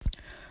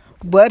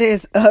What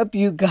is up,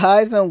 you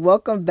guys, and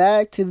welcome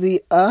back to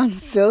the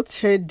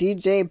Unfiltered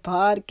DJ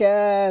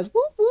podcast.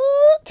 Woo woo!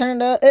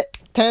 Turn it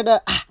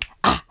up.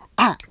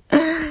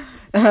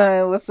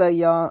 What's up,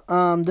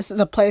 y'all? This is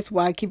a place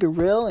where I keep it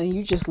real, and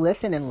you just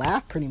listen and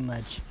laugh, pretty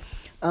much.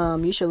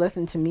 You should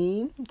listen to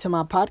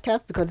my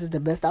podcast, because it's the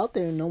best out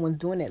there, and no one's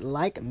doing it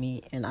like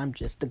me, and I'm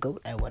just the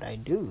GOAT at what I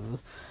do.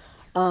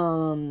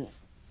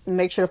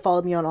 Make sure to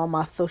follow me on all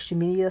my social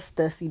media,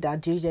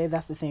 Stussy.DJ.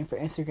 That's the same for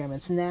Instagram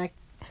and Snap.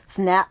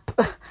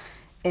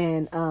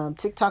 And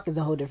TikTok is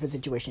a whole different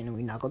situation, and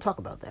we're not gonna talk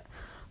about that.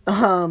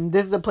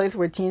 This is a place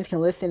where teens can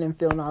listen and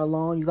feel not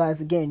alone. You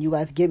guys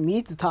give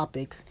me the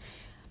topics,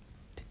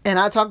 and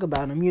I talk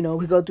about them. You know,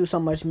 we go through so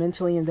much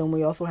mentally, and then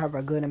we also have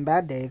our good and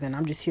bad days. And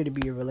I'm just here to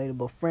be a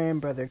relatable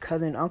friend, brother,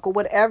 cousin, uncle,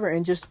 whatever,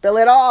 and just spill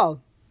it all.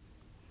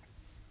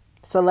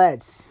 So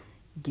let's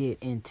get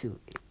into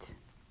it.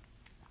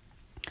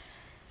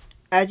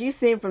 As you've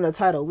seen from the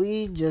title,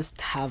 we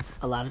just have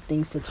a lot of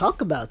things to talk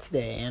about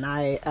today. And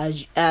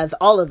as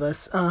all of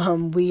us,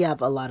 we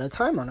have a lot of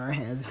time on our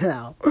hands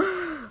now,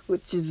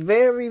 which is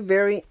very,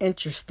 very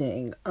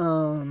interesting.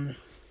 Coronavirus.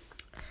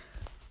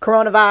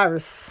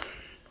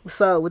 What's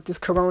up with this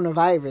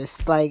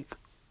coronavirus? Like,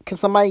 can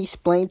somebody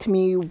explain to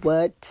me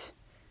what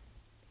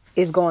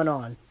is going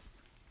on?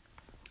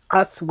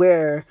 I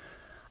swear,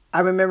 I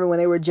remember when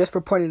they were just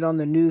reporting on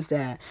the news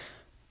that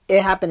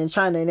it happened in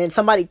China, and then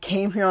somebody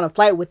came here on a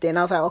flight with it, and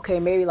I was like,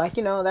 okay, maybe, like,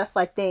 you know, that's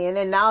like thing. And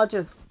then now it's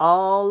just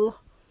all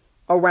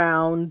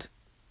around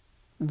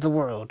the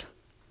world,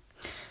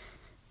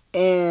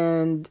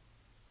 and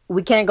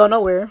we can't go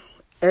nowhere.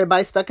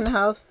 Everybody's stuck in the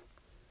house.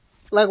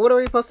 Like, what are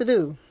we supposed to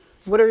do?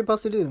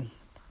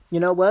 You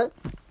know what?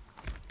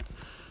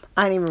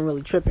 I ain't even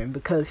really tripping,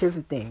 because here's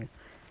the thing.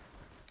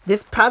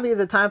 This probably is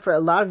a time for a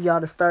lot of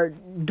y'all to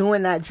start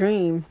doing that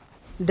dream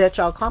that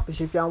y'all accomplish.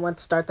 If y'all want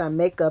to start that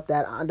makeup,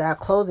 that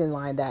clothing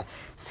line, that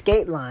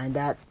skate line,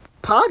 that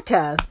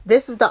podcast,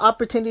 this is the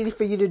opportunity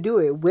for you to do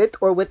it with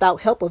or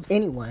without help of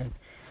anyone.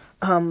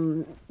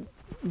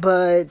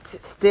 But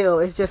still,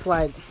 it's just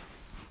like,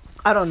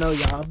 I don't know,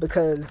 y'all,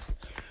 because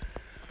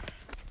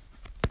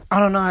I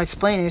don't know how to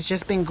explain it. It's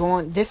just been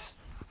going, this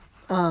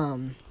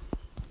coronavirus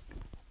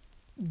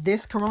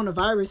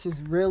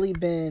has really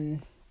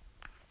been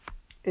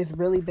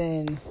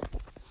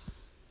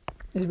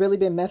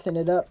messing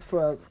it up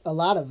for a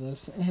lot of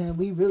us, and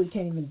we really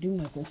can't even do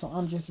nothing. So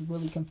I'm just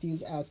really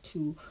confused as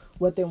to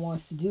what they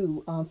want to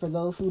do. For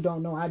those who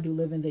don't know, I do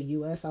live in the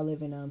U.S. I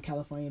live in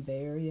California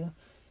Bay Area,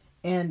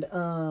 and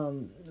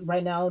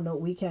right now, no,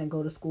 we can't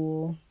go to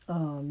school.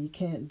 You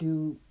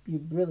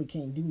really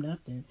can't do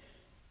nothing.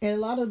 And a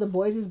lot of the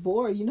boys is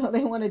bored. You know,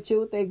 they want to chill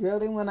with their girl.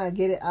 They want to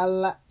get it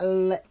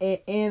and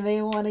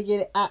they want to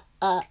get it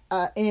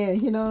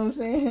in. You know what I'm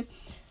saying?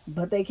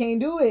 But they can't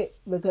do it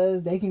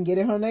because they can get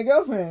it from their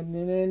girlfriend,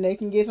 and then they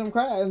can get some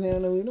cries. You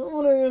know, we don't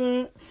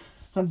want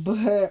to.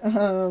 But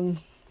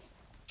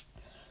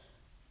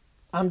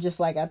I'm just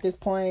like, at this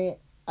point,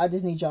 I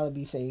just need y'all to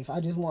be safe.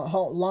 I just want,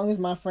 long as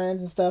my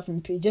friends and stuff,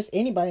 and just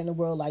anybody in the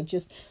world, like,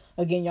 just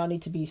again, y'all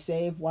need to be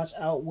safe. Watch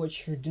out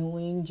what you're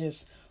doing.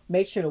 Just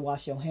make sure to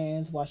wash your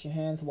hands, wash your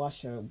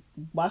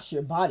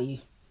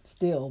body.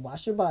 Still,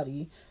 wash your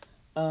body.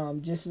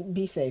 Just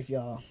be safe,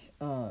 y'all.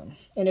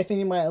 And if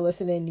anybody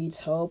listening needs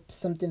help,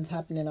 something's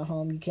happening at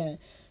home,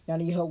 y'all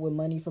need help with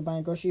money for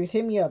buying groceries,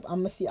 hit me up.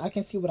 I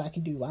can see what I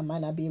can do. I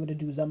might not be able to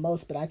do the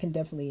most, but I can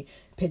definitely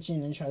pitch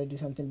in and try to do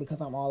something,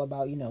 because I'm all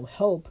about,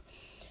 help,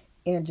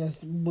 and just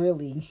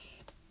really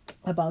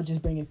about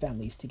just bringing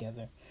families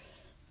together.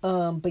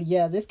 But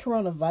yeah, this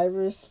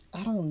coronavirus,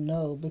 I don't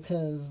know,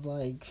 because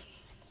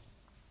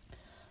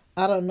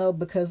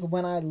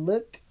when I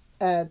look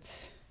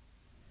at,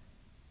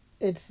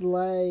 it's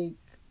like,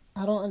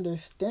 I don't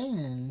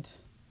understand.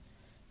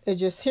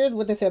 Here's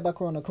what they said about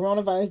corona.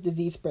 Coronavirus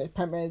disease spreads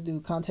primarily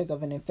through contact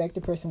of an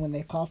infected person when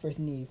they cough or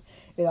sneeze.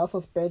 It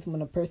also spreads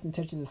when a person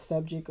touches a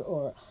subject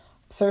or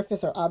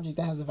surface or object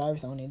that has a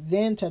virus on it,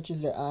 then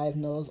touches their eyes,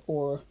 nose,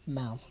 or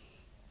mouth.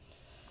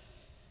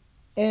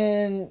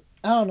 And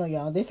I don't know,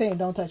 y'all. They say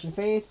don't touch your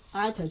face.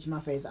 I touch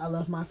my face. I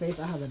love my face.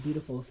 I have a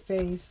beautiful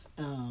face.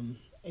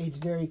 It's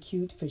very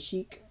cute for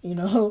chic,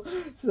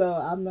 so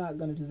I'm not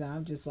gonna do that.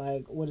 I'm just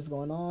like, what is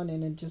going on?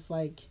 And it's just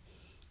like,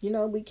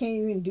 we can't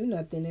even do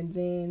nothing.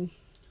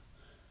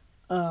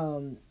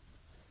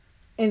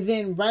 And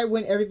then right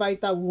when everybody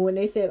thought, when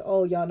they said,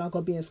 oh, y'all not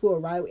gonna be in school,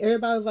 right,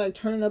 everybody was like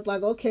turning up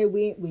like, okay,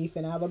 we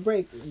finna have a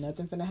break,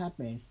 nothing finna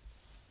happen.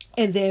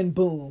 And then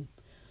boom,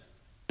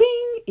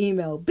 bing,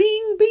 email,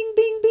 bing, bing,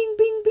 bing, bing,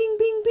 bing, bing,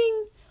 bing,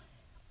 bing,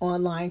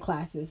 online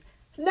classes.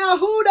 Now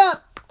who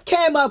the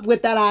came up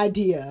with that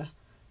idea?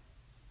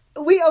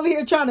 We over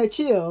here trying to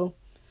chill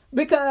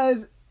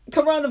because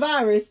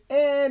coronavirus,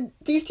 and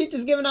these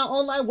teachers giving out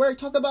online work,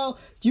 talk about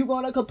you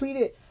gonna complete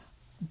it.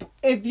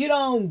 If you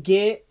don't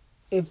get.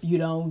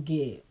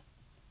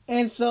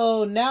 And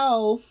so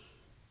now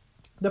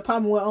the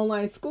problem with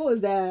online school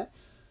is that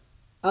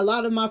a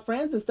lot of my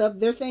friends and stuff,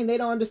 they're saying they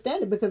don't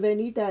understand it because they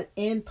need that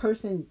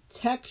in-person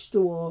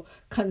textual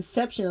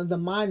conception of the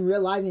mind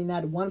realizing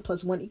that 1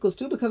 + 1 =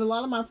 2, because a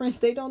lot of my friends,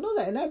 they don't know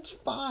that, and that's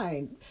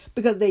fine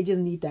because they just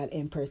need that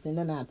in person,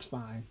 and that's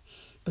fine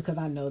because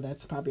I know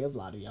that's probably a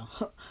lot of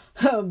y'all.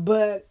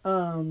 But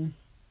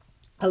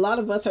a lot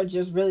of us are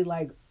just really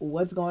like,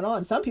 what's going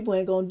on? Some people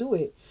ain't gonna do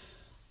it.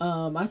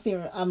 I see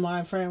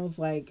my friend was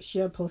like, she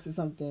had posted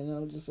something, and I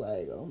was just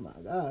like, oh my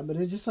God. But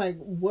it's just like,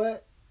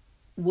 what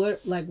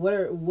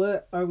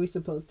are we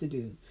supposed to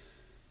do?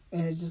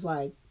 And it's just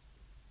like,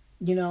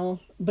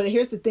 but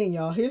here's the thing,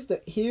 y'all. Here's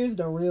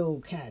the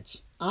real catch.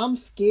 I'm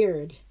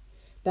scared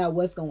that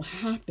what's gonna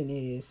happen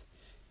is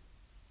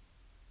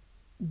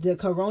the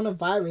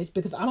coronavirus,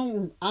 because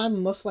I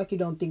most likely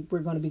don't think we're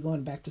gonna be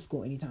going back to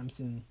school anytime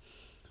soon.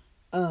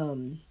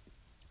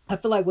 I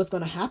feel like what's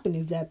gonna happen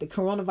is that the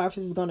coronavirus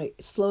is gonna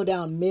slow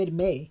down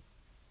mid-May,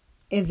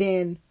 and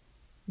then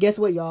guess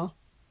what, y'all?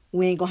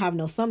 We ain't gonna have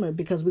no summer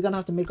because we're gonna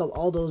have to make up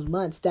all those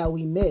months that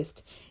we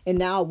missed. And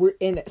now we're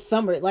in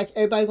summer. Like,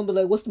 everybody's gonna be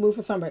like, what's the move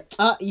for summer?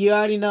 You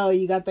already know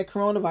you got the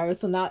coronavirus.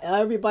 So now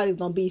everybody's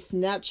gonna be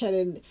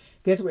Snapchatting.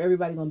 Guess where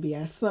everybody's gonna be?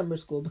 At summer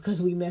school,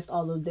 because we missed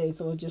all those days.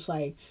 So it's just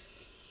like,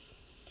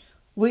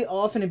 we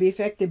all finna be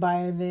affected by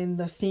it. And then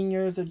the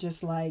seniors are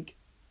just like,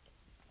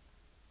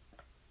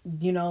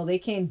 they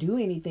can't do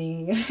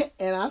anything.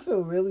 And I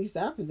feel really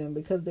sad for them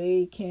because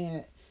they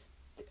can't.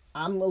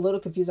 I'm a little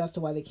confused as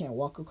to why they can't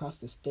walk across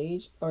the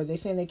stage, or they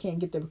saying they can't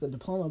get their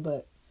diploma,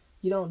 but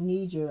you don't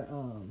need your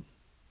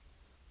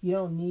you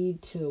don't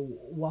need to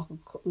walk.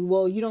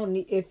 Well, you don't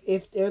need,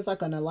 if there's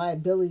like a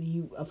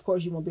liability, of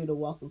course you won't be able to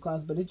walk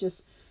across. But it's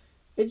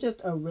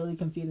just a really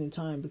confusing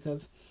time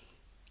because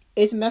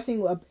it's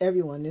messing up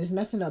everyone. It's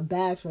messing up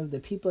bags for the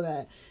people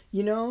that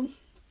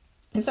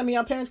and some of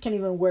y'all parents can't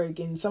even work,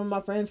 and some of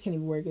my friends can't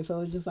even work, and so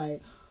it's just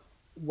like,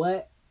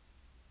 what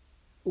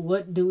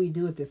do we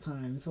do at this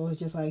time? So it's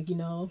just like,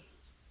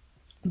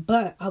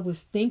 but I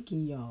was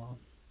thinking, y'all,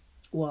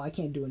 well, I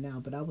can't do it now,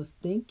 but I was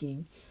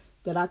thinking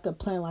that I could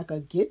plan like a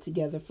get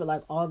together for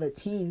like all the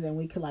teens, and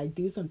we could like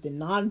do something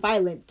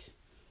non-violent.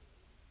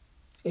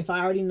 If I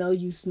already know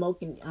you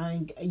smoking,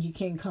 you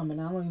can't come, and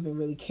I don't even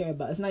really care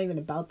about it. It's not even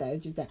about that.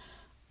 It's just that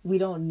we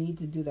don't need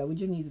to do that. We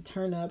just need to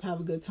turn up, have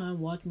a good time,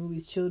 watch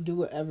movies, chill, do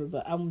whatever.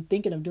 But I'm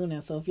thinking of doing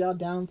that. So if y'all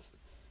down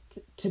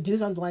to do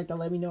something like that,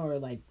 let me know. Or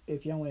like,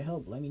 if y'all want to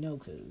help, let me know,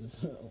 because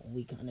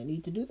we kind of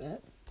need to do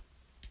that.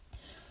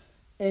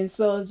 And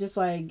so it's just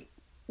like,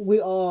 we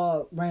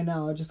all right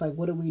now are just like,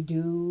 what do we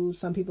do?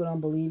 Some people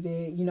don't believe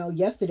it.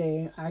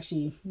 Yesterday I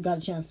actually got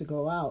a chance to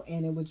go out,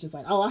 and it was just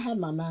like, I had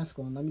my mask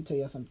on. Let me tell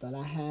you something.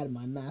 I had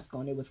my mask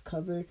on. It was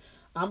covered.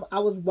 I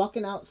was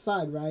walking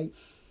outside, right,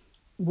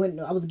 when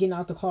I was getting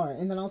out the car,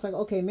 and then I was like,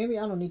 okay, maybe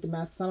I don't need the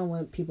mask because I don't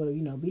want people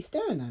to, be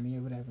staring at me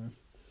or whatever.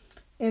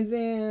 And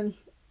then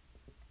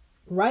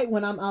right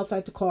when I'm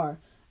outside the car,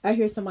 I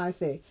hear somebody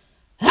say,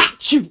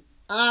 "Achoo!"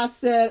 I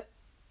said,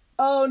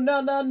 oh,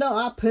 no.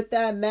 I put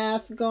that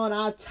mask on.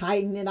 I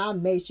tightened it. I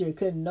made sure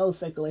no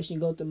circulation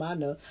go through my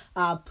nose.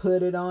 I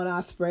put it on.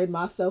 I sprayed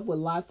myself with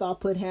Lysol.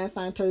 Put hand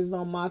sanitizers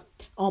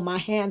on my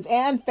hands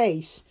and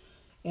face.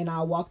 And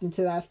I walked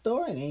into that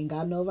store and ain't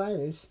got no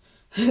virus.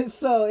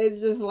 So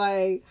it's just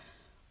like,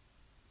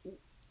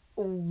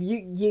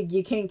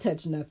 you can't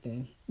touch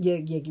nothing.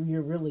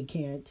 You really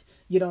can't.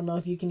 You don't know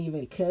if you can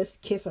even kiss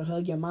or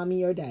hug your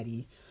mommy or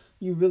daddy.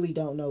 You really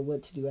don't know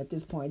what to do at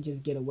this point.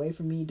 Just get away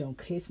from me. Don't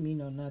kiss me.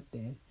 No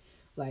nothing.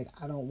 Like,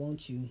 I don't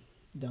want you.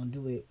 Don't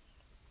do it.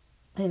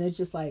 And it's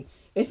just like,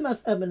 it's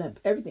messed up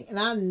everything. And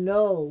I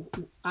know.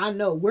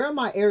 Where are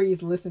my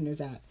Aries listeners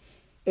at?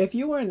 If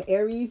you were an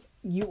Aries,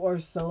 you are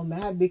so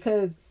mad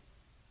because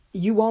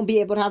you won't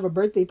be able to have a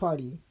birthday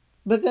party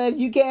because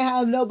you can't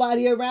have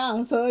nobody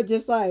around. So it's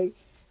just like,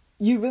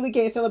 you really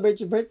can't celebrate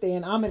your birthday.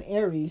 And I'm an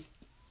Aries.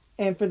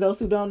 And for those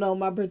who don't know,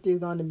 my birthday is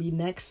going to be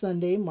next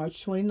Sunday,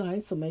 March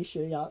 29th. So make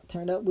sure y'all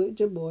turn up with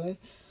your boy.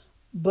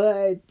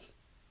 But,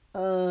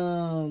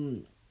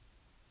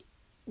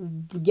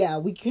 yeah,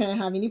 we can't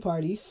have any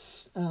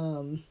parties.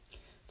 So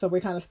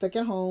we're kind of stuck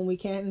at home. We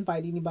can't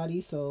invite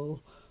anybody.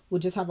 So we'll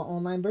just have an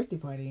online birthday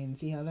party and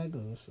see how that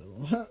goes.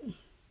 So,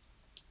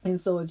 and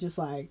so it's just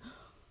like,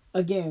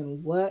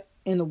 again, what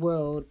in the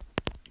world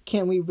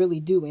can we really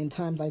do in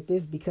times like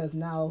this? Because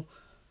now,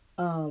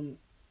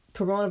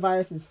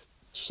 coronavirus is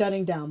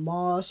shutting down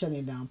malls,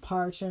 shutting down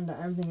parks, shutting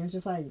down everything. It's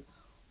just like,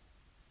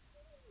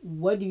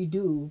 what do you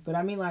do? But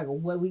I mean, like,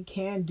 what we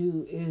can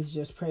do is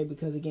just pray,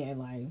 because again,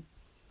 like,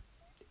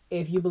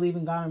 if you believe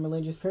in God and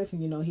religious person,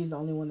 he's the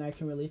only one that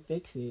can really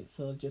fix it.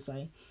 So just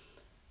like,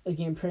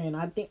 again, praying.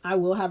 I think I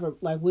will have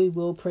we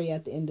will pray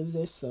at the end of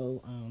this.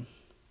 So,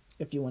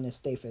 if you want to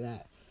stay for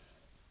that,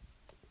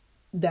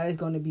 that is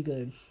going to be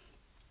good.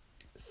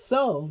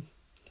 So,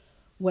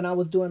 when I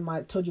was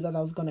told you guys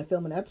I was going to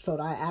film an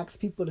episode, I asked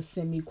people to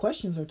send me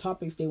questions or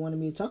topics they wanted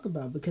me to talk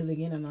about. Because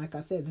again, and like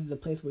I said, this is a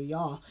place where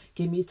y'all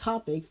give me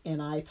topics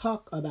and I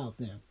talk about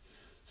them.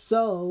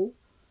 So,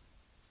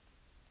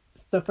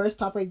 the first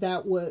topic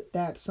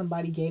that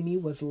somebody gave me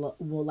was well,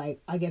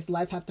 like, I guess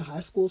life after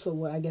high school. So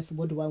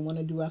what do I want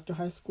to do after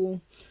high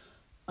school?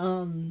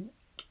 Um,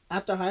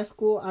 After high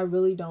school, I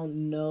really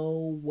don't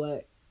know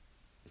what's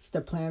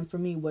the plan for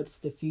me. What's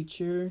the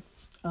future?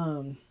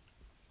 Um,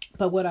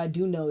 but what I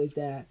do know is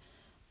that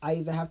I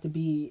either have to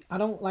be, I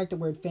don't like the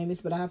word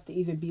famous, but I have to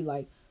either be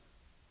like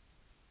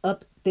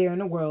up there in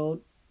the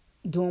world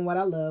doing what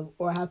I love,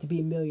 or I have to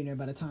be a millionaire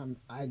by the time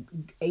I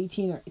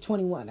 18 or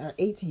 21 or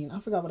 18. I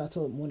forgot what I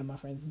told one of my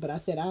friends, but I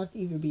said I have to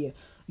either be a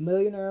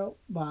millionaire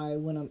by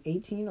when I'm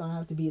 18, or I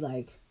have to be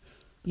like,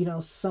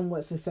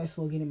 somewhat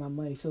successful getting my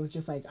money. So it's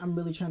just like, I'm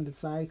really trying to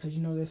decide, because,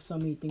 there's so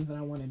many things that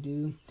I want to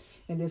do.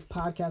 In this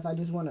podcast,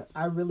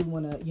 I really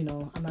want to,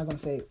 I'm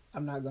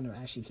not going to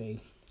actually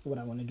say what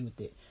I want to do with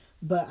it,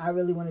 but I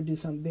really want to do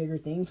some bigger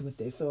things with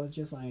it. So it's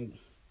just like,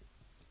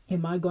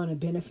 am I going to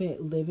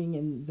benefit living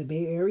in the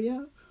Bay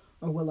Area,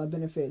 or will I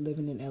benefit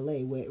living in LA,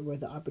 where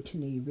the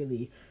opportunity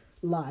really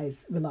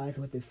relies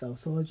with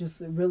itself? So it's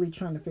just really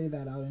trying to figure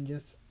that out, and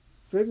just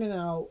figuring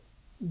out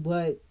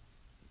what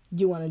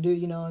you want to do,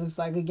 and it's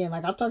like, again,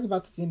 like I've talked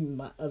about this in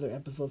my other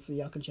episodes, so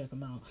y'all can check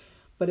them out.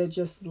 But it's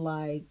just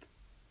like,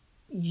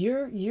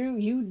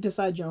 you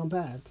decide your own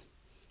path.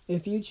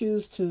 If you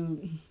choose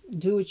to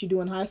do what you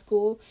do in high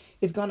school,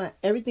 it's gonna,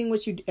 everything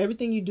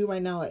you do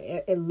right now,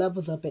 it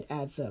levels up, it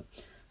adds up.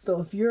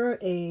 So if you're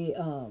a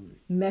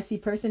messy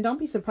person, don't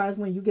be surprised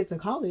when you get to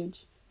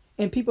college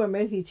and people are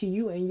messy to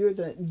you, and you're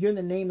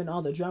the name in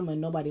all the drama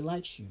and nobody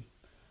likes you.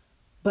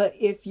 But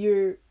if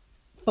you're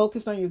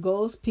focused on your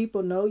goals,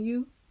 people know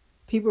you,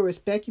 people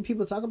respect you,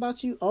 people talk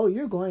about you, oh,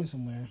 you're going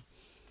somewhere.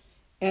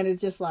 And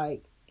it's just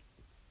like,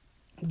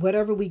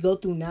 whatever we go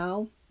through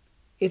now,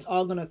 it's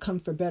all going to come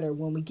for better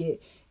when we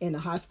get into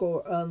high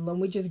school, when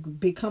we just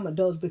become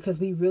adults, because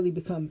we really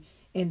become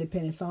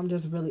independent. So I'm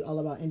just really all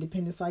about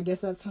independence. So I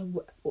guess that's how,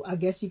 I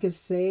guess you could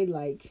say,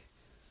 like,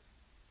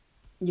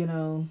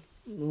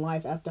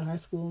 life after high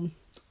school.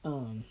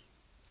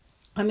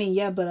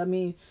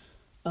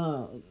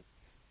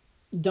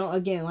 Don't,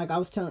 again, like I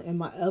was telling in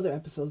my other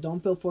episodes, don't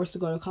feel forced to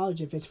go to college.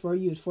 If it's for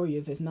you, it's for you.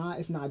 If it's not,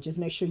 it's not. Just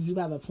make sure you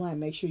have a plan.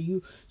 Make sure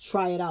you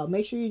try it out.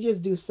 Make sure you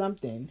just do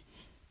something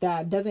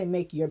that doesn't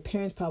make your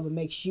parents proud, but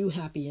makes you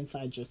happy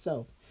inside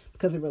yourself.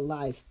 Because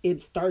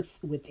it starts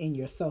within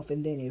yourself,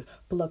 and then it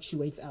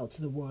fluctuates out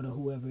to the world, or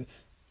whoever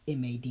it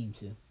may deem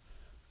to.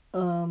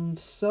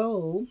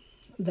 So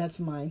that's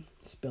my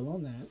spill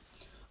on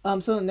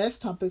that. So the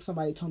next topic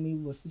somebody told me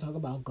was to talk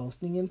about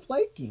ghosting and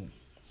flaking.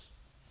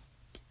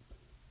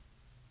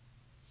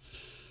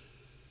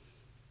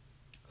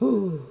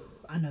 Whew,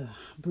 I know,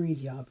 breathe,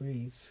 y'all,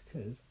 breathe,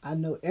 because I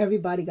know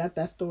everybody got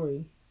that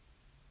story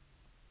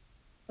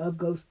of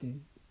ghosting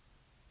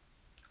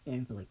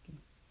and flaking.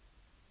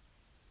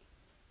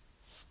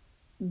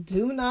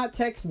 Do not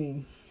text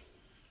me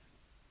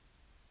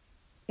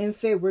and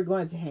say we're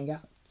going to hang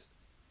out,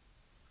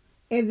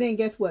 and then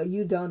guess what?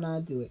 You do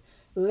not do it.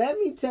 Let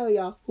me tell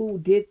y'all who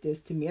did this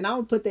to me, and I'm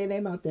going to put their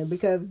name out there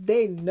because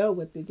they know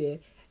what they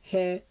did.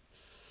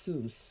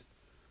 Jesus.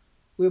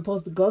 We were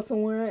supposed to go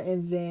somewhere,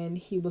 and then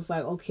he was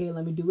like, okay,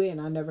 let me do it, and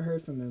I never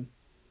heard from him.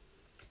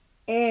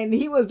 And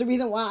he was the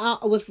reason why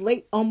I was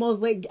late,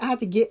 almost late. I had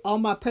to get all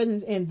my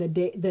presents in the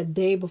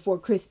day before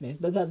Christmas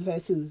because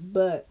of Jesus.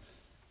 But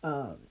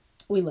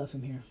we love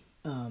him here.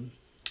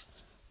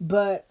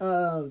 Like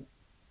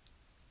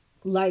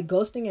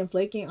ghosting and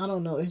flaking, I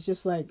don't know. It's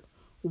just like,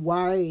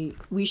 why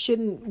we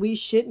shouldn't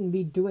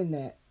be doing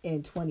that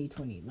in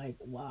 2020. Like,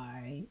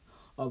 why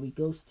are we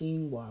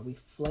ghosting? Why are we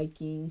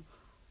flaking?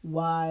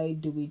 Why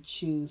do we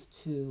choose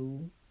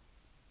to,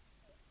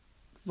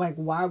 like,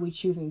 why are we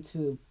choosing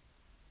to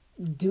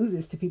do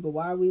this to people?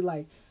 Why are we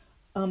like,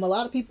 a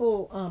lot of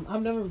people,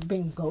 I've never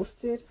been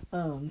ghosted.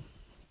 I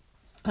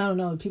don't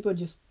know. People are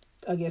just,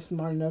 I guess,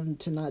 smart enough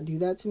to not do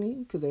that to me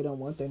because they don't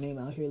want their name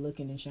out here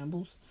looking in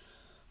shambles.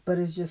 But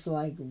it's just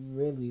like,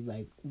 really,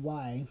 like,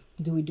 why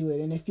do we do it?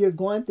 And if you're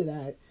going through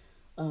that,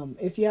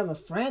 if you have a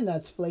friend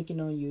that's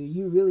flaking on you,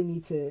 you really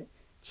need to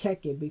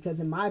check it, because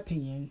in my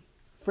opinion,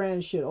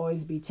 friends should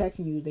always be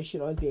texting you. They should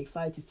always be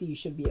excited to see you.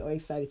 Should be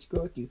always excited to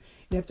grow with you.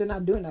 And if they're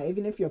not doing that,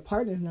 even if your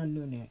partner's not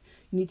doing that,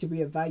 you need to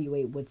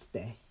reevaluate what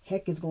the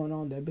heck is going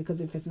on there. Because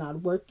if it's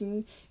not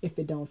working, if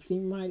it don't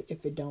seem right,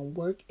 if it don't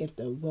work, if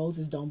the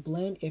roses don't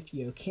blend, if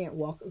you can't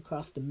walk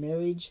across the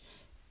marriage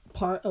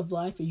part of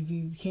life, if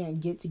you can't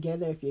get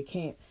together, if you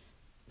can't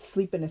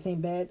sleep in the same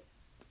bed,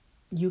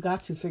 you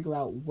got to figure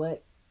out,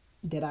 what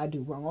did I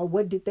do wrong, or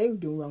what did they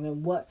do wrong,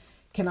 and what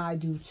can I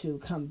do to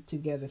come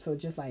together. So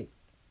just like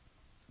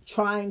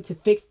trying to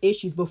fix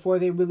issues before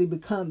they really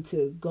become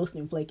to ghosting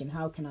and flaking.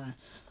 How can I,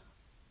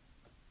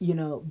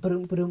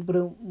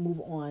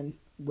 move on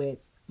with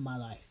my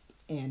life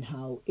and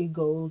how it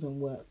goes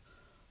and what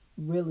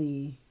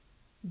really,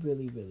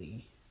 really,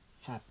 really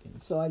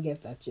happened. So I guess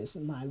that's just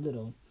my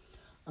little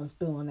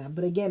spill on that.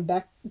 But again,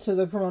 back to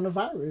the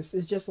coronavirus.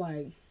 It's just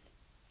like,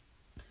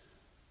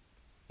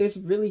 it's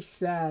really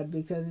sad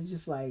because it's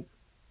just like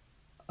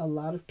a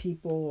lot of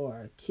people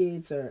or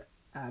kids are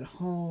at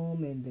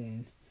home, and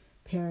then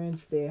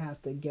parents, they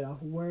have to get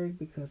off work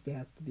because they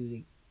have to do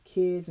the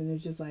kids, and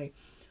it's just like,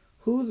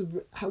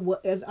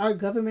 what is our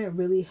government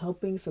really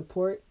helping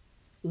support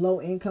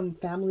low income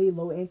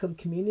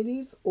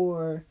communities,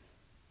 or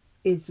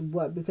it's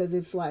what? Because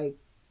it's like,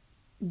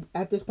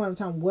 at this point in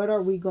time, what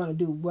are we going to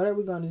do? What are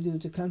we going to do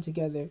to come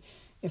together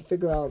and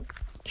figure out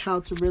how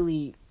to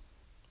really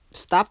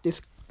stop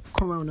this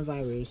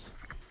coronavirus?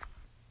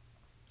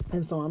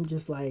 And so I'm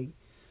just like,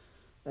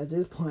 at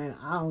this point,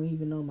 I don't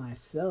even know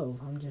myself.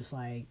 I'm just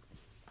like,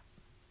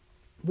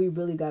 we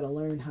really got to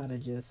learn how to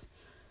just,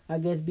 I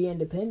guess, be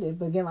independent.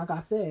 But again, like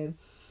I said,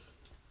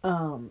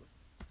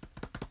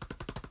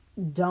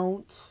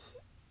 don't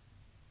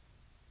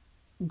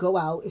go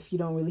out if you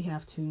don't really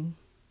have to.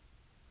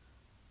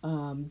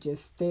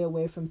 Just stay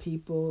away from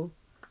people.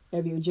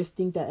 Just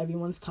think that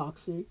everyone's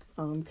toxic,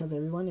 because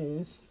everyone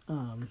is.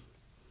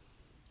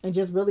 And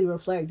just really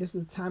reflect. This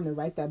is the time to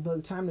write that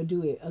book. Time to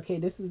do it. Okay,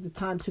 this is the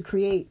time to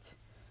create.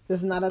 This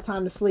is not a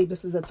time to sleep.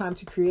 This is a time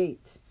to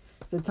create.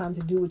 It's a time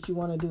to do what you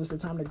want to do. It's a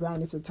time to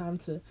grind. It's a time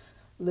to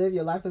live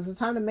your life. It's a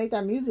time to make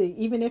that music,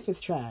 even if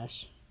it's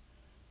trash.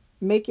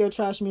 Make your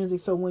trash music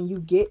so when you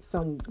get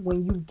on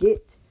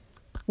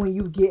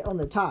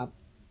the top,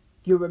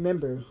 you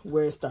remember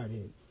where it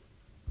started.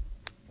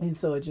 And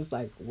so it's just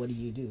like, what do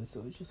you do?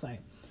 So it's just like,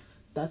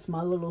 that's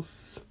my little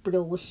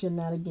spill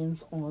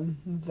shenanigans on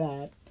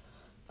that.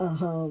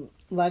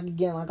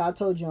 Like I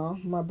told y'all,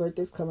 my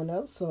birthday's coming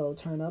up, so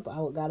turn up. I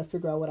gotta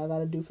figure out what I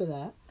gotta do for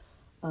that.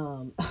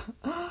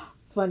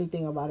 Funny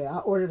thing about it, I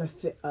ordered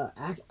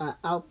a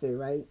outfit,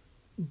 right?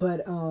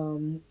 But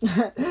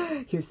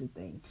here's the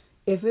thing: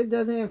 if it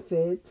doesn't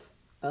fit,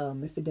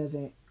 if it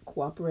doesn't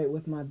cooperate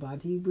with my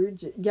body,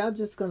 y'all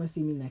just gonna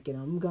see me naked.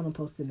 I'm gonna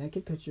post a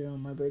naked picture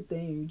on my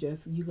birthday, and you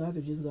guys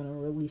are just gonna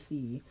really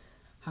see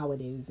how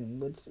it is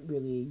and what's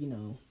really,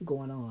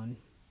 going on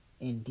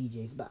in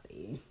DJ's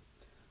body.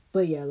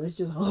 But yeah, let's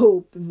just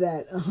hope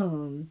that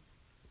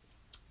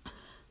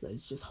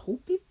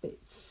it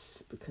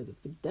fits, because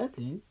if it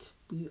doesn't,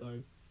 we are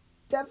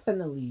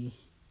definitely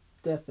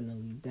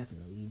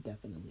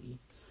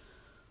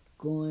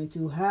going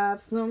to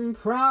have some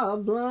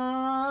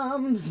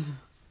problems.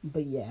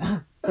 But yeah.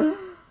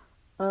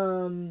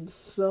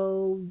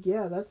 So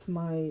yeah, that's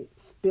my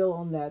spill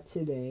on that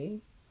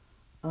today.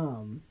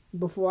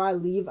 Before I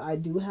leave, I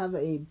do have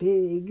a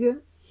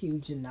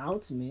huge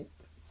announcement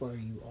for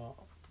you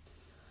all.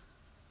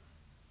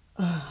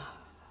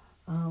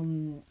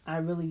 I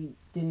really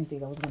didn't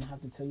think I was gonna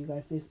have to tell you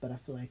guys this, but I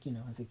feel like,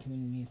 as a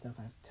community and stuff,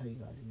 I have to tell you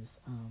guys this.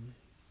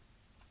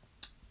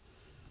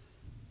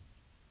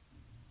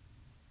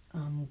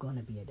 I'm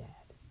gonna be a dad.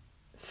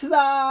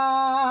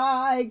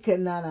 Psych!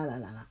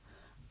 No.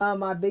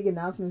 My big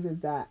announcement is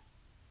that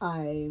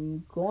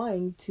I'm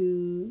going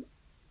to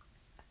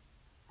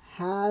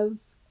have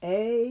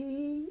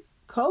a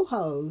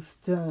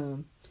co-host.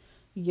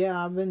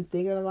 Yeah, I've been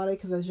thinking about it,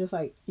 because it's just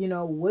like,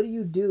 what do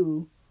you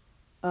do?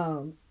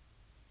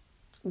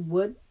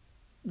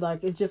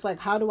 It's just like,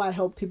 how do I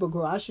help people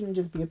grow? I shouldn't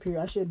just be up here.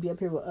 I should be up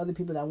here with other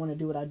people that want to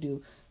do what I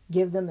do.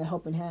 Give them the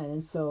helping hand.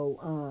 And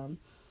so,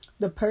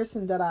 the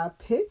person that I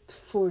picked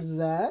for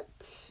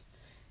that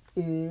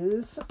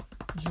is,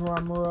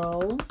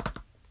 drumroll,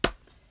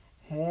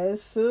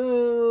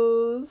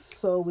 Jesus.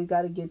 So we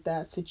got to get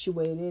that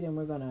situated, and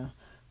we're going to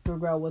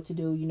figure out what to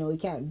do. We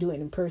can't do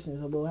it in person,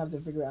 so we'll have to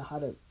figure out how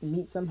to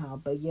meet somehow.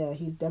 But yeah,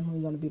 he's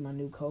definitely going to be my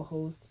new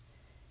co-host.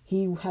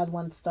 He has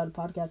wanted to start a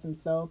podcast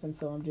himself, and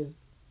so I'm just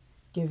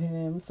giving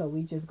him, so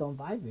we just gonna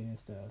vibe it and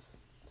stuff.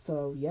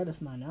 So yeah,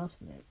 that's my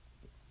announcement.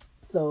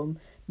 So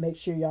make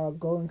sure y'all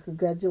go and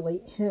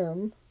congratulate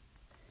him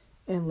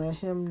and let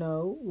him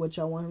know what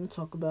y'all want him to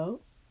talk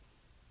about,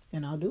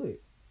 and I'll do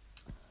it.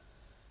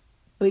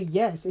 But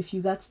yes, if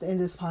you got to the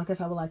end of this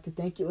podcast, I would like to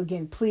thank you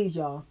again. Please,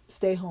 y'all,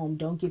 stay home.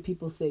 Don't get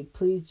people sick.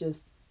 Please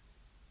just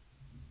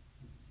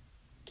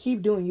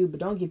keep doing you, but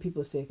don't get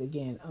people sick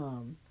again.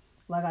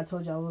 Like I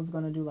told you, I was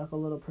going to do like a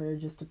little prayer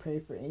just to pray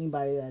for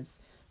anybody that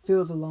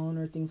feels alone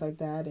or things like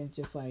that. And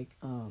just like,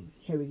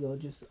 here we go.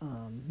 Just,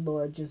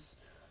 Lord,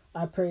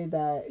 I pray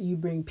that you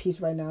bring peace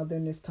right now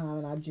during this time.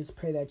 And I just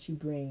pray that you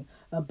bring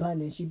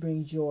abundance, you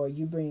bring joy,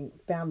 you bring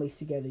families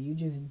together. You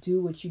just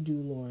do what you do,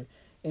 Lord.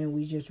 And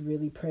we just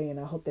really pray. And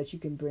I hope that you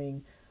can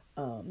bring,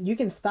 you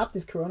can stop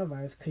this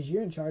coronavirus, because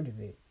you're in charge of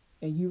it.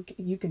 And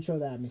you control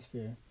the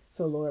atmosphere.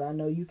 So, Lord, I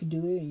know you can do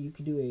it, and you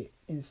can do it.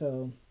 And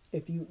so,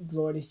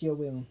 Lord, it's your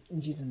will.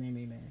 In Jesus' name,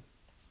 amen.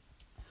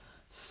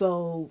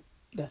 So,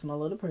 that's my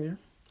little prayer.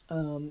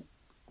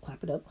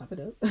 Clap it up.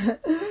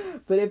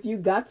 But if you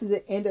got to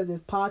the end of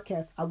this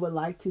podcast, I would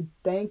like to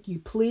thank you.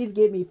 Please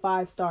give me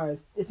 5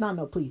 stars. It's not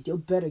no please. You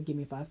better give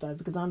me 5 stars,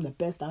 because I'm the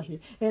best out here.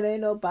 And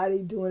ain't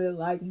nobody doing it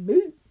like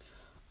me.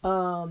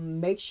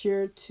 Make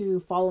sure to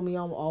follow me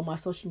on all my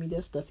social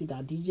media,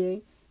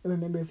 Stussy.dj. And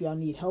remember, if y'all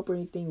need help or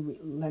anything,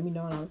 let me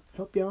know and I'll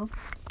help y'all.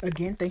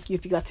 Again, thank you.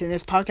 If you got to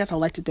this podcast, I'd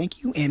like to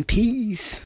thank you, and peace.